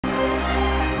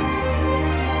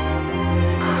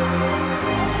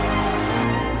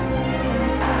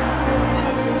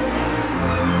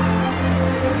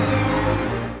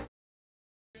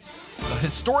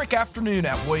historic afternoon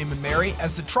at William & Mary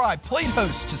as the Tribe played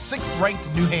host to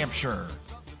 6th-ranked New Hampshire.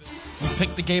 We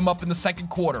picked the game up in the second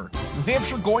quarter. New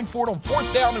Hampshire going for it on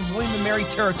 4th down in William & Mary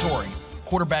territory.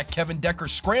 Quarterback Kevin Decker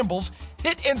scrambles,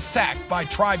 hit and sacked by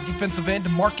Tribe defensive end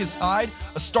Marcus Hyde,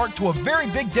 a start to a very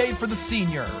big day for the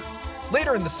senior.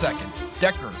 Later in the second,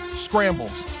 Decker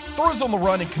scrambles, throws on the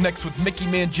run and connects with Mickey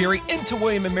Mangieri into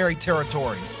William & Mary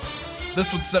territory.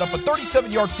 This would set up a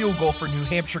 37-yard field goal for New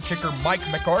Hampshire kicker Mike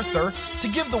MacArthur to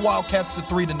give the Wildcats the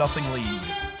 3-0 lead.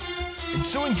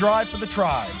 Ensuing drive for the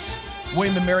Tribe.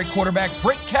 William & Mary quarterback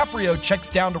Brake Caprio checks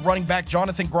down to running back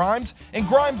Jonathan Grimes, and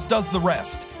Grimes does the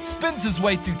rest, spins his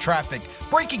way through traffic,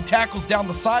 breaking tackles down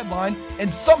the sideline,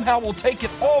 and somehow will take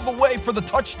it all the way for the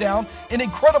touchdown, an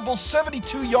incredible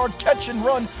 72-yard catch and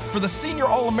run for the senior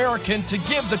All-American to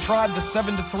give the Tribe the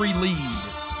 7-3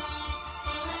 lead.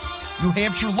 New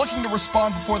Hampshire looking to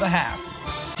respond before the half.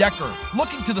 Decker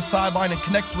looking to the sideline and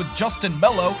connects with Justin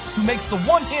Mello, who makes the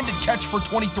one-handed catch for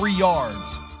 23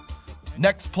 yards.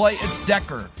 Next play, it's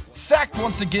Decker. Sacked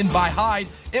once again by Hyde.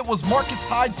 It was Marcus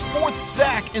Hyde's 4th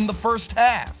sack in the first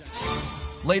half.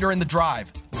 Later in the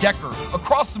drive, Decker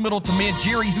across the middle to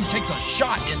Mangieri, who takes a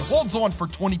shot and holds on for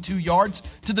 22 yards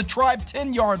to the Tribe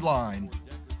 10-yard line.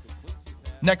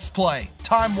 Next play,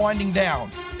 time winding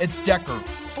down. It's Decker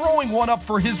throwing one up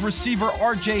for his receiver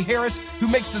R.J. Harris, who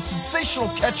makes a sensational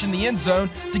catch in the end zone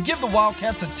to give the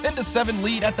Wildcats a 10-7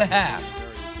 lead at the half.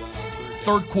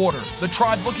 Third quarter, the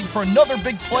Tribe looking for another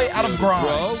big play out of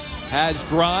Grimes. Has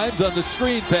Grimes on the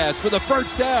screen pass for the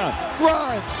first down.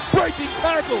 Grimes breaking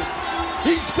tackles.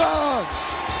 He's gone.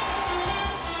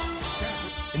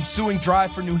 Ensuing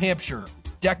drive for New Hampshire.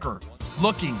 Decker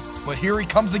looking, but here he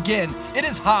comes again. It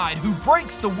is Hyde who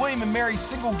breaks the William & Mary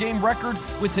single game record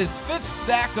with his 5th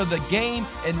sack of the game,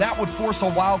 and that would force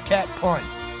a Wildcat punt.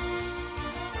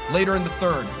 Later in the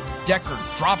third, Decker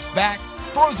drops back,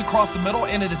 throws across the middle,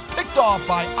 and it is picked off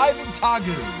by Ivan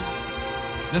Tagu.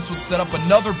 This would set up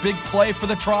another big play for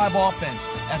the Tribe offense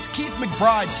as Keith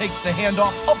McBride takes the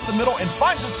handoff up the middle and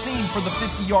finds a seam for the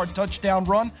 50-yard touchdown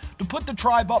run to put the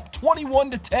Tribe up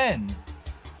 21-10.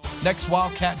 Next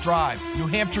Wildcat drive, New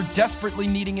Hampshire desperately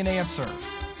needing an answer.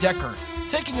 Decker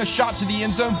taking a shot to the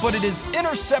end zone, but it is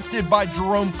intercepted by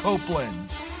Jerome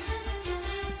Copeland.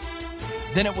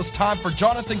 Then it was time for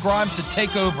Jonathan Grimes to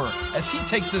take over as he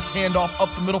takes this handoff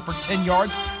up the middle for 10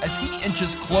 yards as he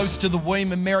inches close to the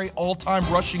William & Mary all-time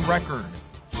rushing record.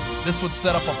 This would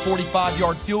set up a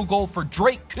 45-yard field goal for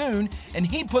Drake Kuhn, and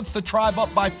he puts the Tribe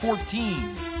up by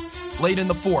 14. Late in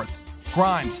the fourth,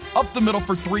 Grimes up the middle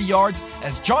for 3 yards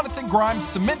as Jonathan Grimes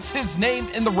cements his name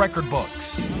in the record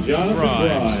books.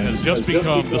 Grimes has just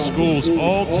become the school's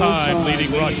all-time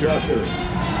leading rusher.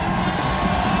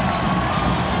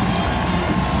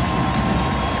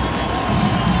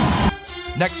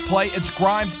 Next play, it's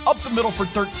Grimes up the middle for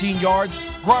 13 yards.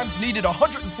 Grimes needed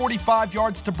 145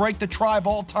 yards to break the Tribe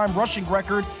all-time rushing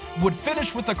record, would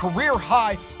finish with a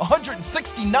career-high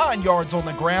 169 yards on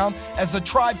the ground as the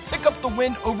Tribe pick up the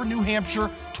win over New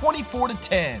Hampshire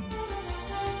 24-10.